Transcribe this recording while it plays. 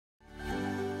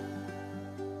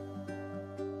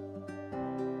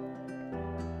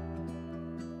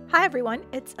Hi everyone,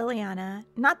 it's Ileana.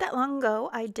 Not that long ago,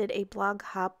 I did a blog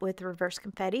hop with Reverse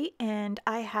Confetti, and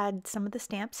I had some of the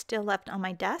stamps still left on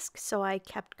my desk, so I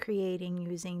kept creating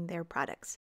using their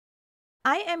products.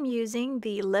 I am using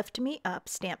the Lift Me Up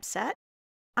stamp set.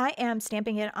 I am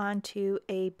stamping it onto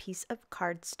a piece of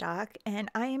cardstock, and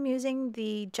I am using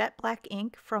the jet black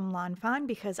ink from Fawn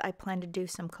because I plan to do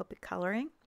some Copic coloring.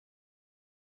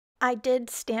 I did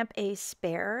stamp a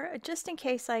spare, just in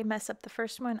case I mess up the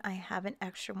first one, I have an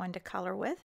extra one to color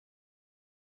with.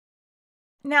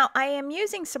 Now, I am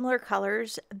using similar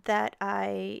colors that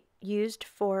I used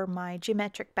for my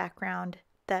geometric background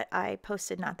that I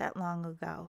posted not that long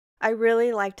ago. I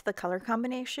really liked the color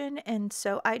combination, and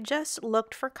so I just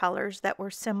looked for colors that were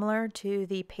similar to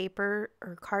the paper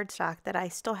or cardstock that I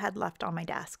still had left on my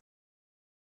desk.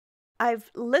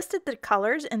 I've listed the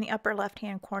colors in the upper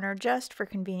left-hand corner just for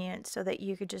convenience so that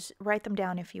you could just write them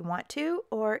down if you want to,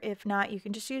 or if not, you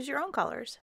can just use your own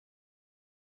colors.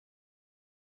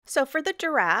 So for the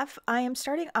giraffe, I am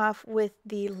starting off with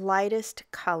the lightest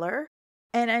color,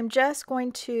 and I'm just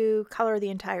going to color the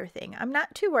entire thing. I'm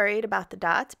not too worried about the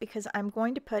dots because I'm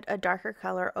going to put a darker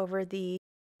color over the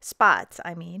spots,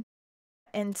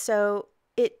 and so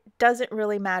it doesn't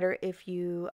really matter if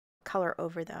you color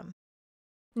over them.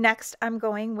 Next, I'm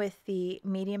going with the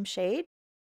medium shade,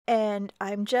 and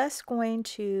I'm just going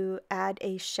to add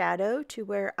a shadow to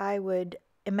where I would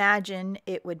imagine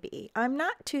it would be. I'm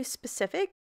not too specific.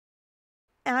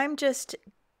 I'm just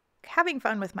having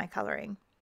fun with my coloring.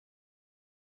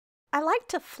 I like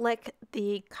to flick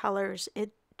the colors.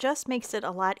 It just makes it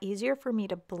a lot easier for me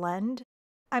to blend.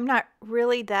 I'm not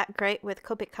really that great with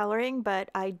Copic coloring, but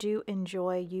I do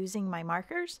enjoy using my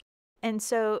markers. And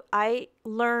so I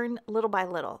learn little by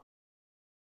little.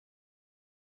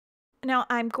 Now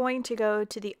I'm going to go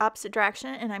to the opposite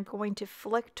direction and I'm going to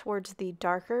flick towards the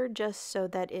darker just so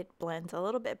that it blends a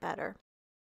little bit better.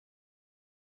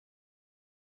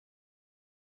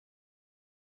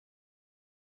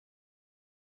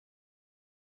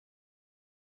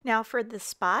 Now for the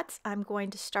spots, I'm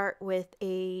going to start with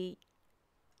a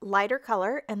lighter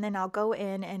color and then I'll go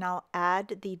in and I'll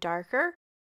add the darker.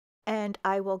 And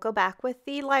I will go back with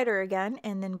the lighter again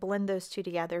and then blend those two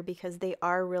together because they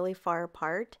are really far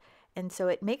apart. And so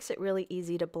it makes it really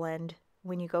easy to blend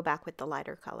when you go back with the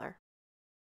lighter color.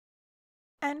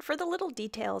 And for the little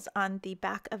details on the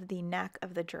back of the neck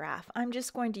of the giraffe, I'm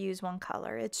just going to use one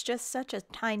color. It's just such a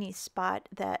tiny spot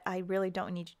that I really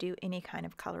don't need to do any kind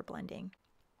of color blending.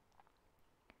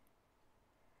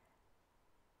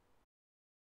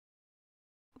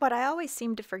 What I always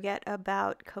seem to forget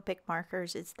about Copic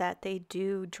markers is that they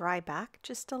do dry back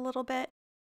just a little bit.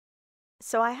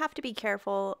 So I have to be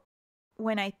careful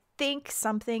when I think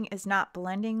something is not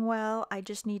blending well. I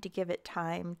just need to give it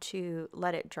time to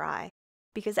let it dry.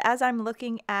 Because as I'm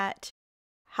looking at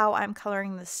how I'm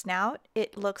coloring the snout,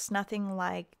 it looks nothing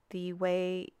like the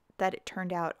way that it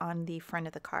turned out on the front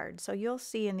of the card. So you'll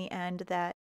see in the end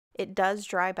that it does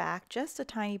dry back just a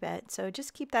tiny bit. So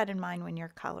just keep that in mind when you're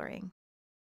coloring.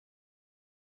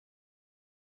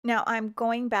 Now I'm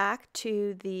going back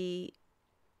to the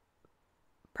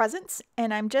presents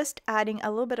and I'm just adding a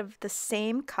little bit of the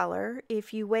same color.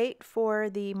 If you wait for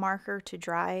the marker to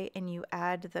dry and you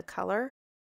add the color,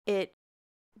 it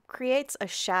creates a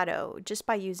shadow just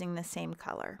by using the same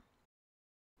color.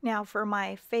 Now for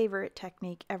my favorite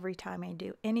technique every time I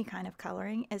do any kind of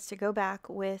coloring is to go back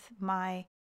with my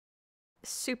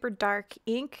super dark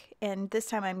ink, and this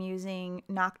time I'm using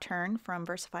Nocturne from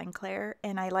VersaFine Clair,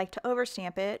 and I like to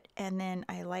overstamp it and then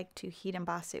I like to heat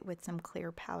emboss it with some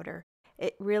clear powder.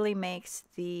 It really makes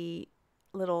the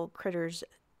little critters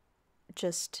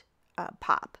just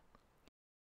pop.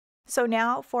 So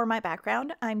now for my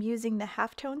background, I'm using the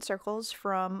halftone circles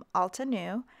from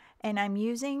Altenew, and I'm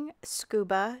using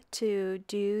SCUBA to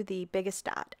do the biggest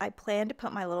dot. I plan to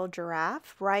put my little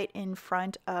giraffe right in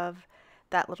front of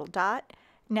that little dot.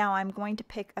 Now I'm going to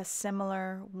pick a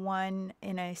similar one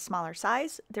in a smaller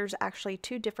size. There's actually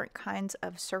two different kinds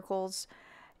of circles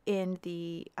in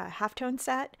the halftone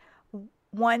set.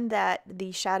 One that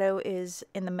the shadow is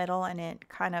in the middle and it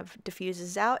kind of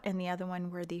diffuses out, and the other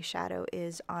one where the shadow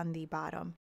is on the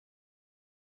bottom.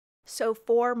 So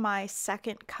for my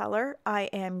second color, I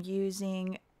am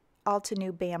using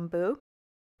Altenew Bamboo.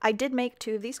 I did make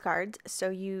two of these cards, so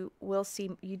you will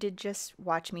see, you did just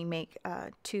watch me make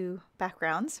two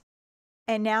backgrounds.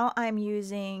 And now I'm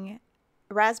using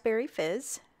Raspberry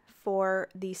Fizz for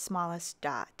the smallest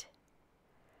dot.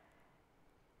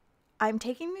 I'm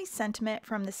taking the sentiment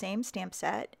from the same stamp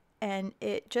set, and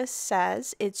it just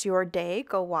says, "It's your day,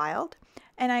 go wild."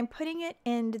 And I'm putting it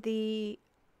in the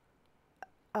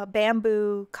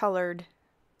bamboo colored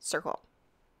circle.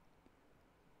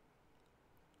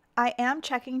 I am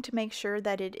checking to make sure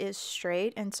that it is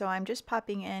straight, and so I'm just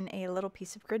popping in a little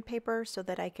piece of grid paper so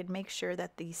that I could make sure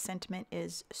that the sentiment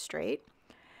is straight.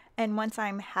 And once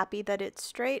I'm happy that it's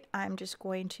straight, I'm just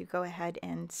going to go ahead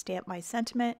and stamp my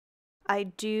sentiment. I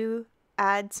do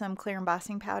add some clear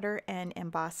embossing powder and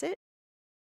emboss it,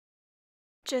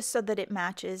 just so that it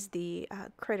matches the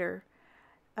critter,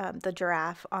 the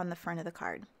giraffe on the front of the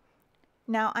card.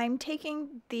 Now I'm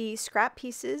taking the scrap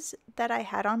pieces that I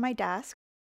had on my desk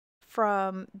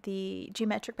from the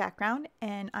geometric background,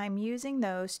 and I'm using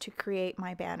those to create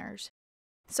my banners.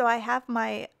 So I have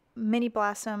my mini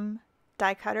blossom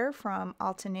die cutter from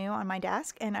Altenew on my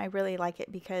desk, and I really like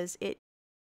it because it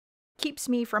keeps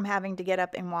me from having to get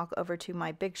up and walk over to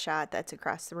my big shot that's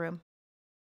across the room.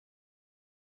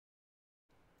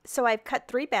 So I've cut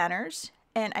 3 banners,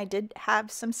 and I did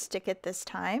have some stick it this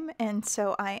time, and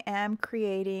so I am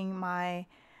creating my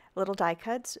little die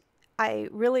cuts. I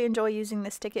really enjoy using the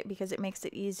stick it because it makes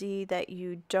it easy that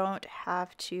you don't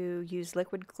have to use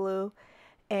liquid glue,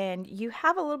 and you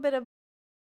have a little bit of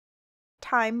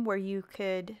time where you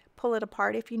could pull it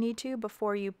apart if you need to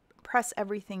before you press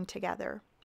everything together.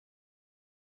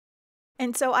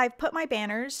 And so I've put my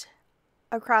banners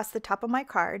across the top of my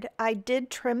card. I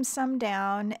did trim some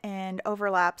down and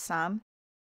overlap some.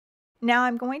 Now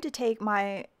I'm going to take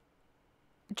my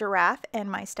giraffe and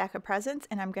my stack of presents,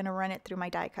 and I'm going to run it through my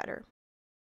die cutter.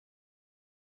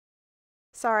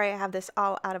 Sorry, I have this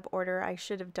all out of order. I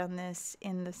should have done this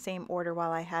in the same order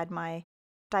while I had my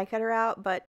die cutter out,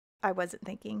 but I wasn't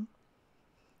thinking.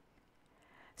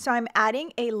 So I'm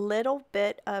adding a little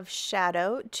bit of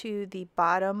shadow to the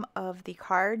bottom of the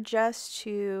card just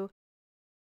to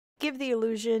give the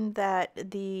illusion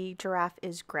that the giraffe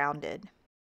is grounded.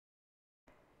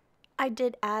 I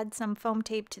did add some foam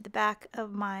tape to the back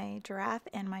of my giraffe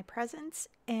and my presents,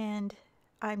 and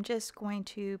I'm just going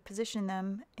to position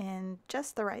them in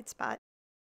just the right spot.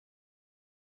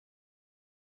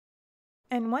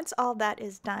 And once all that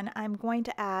is done, I'm going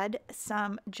to add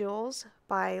some jewels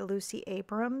by Lucy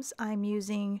Abrams. I'm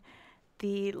using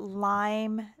the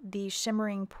lime, the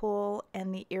shimmering pool,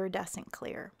 and the iridescent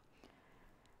clear.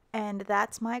 And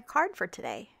that's my card for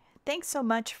today. Thanks so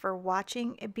much for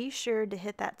watching. Be sure to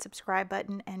hit that subscribe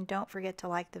button and don't forget to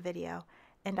like the video.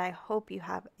 And I hope you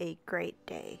have a great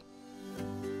day.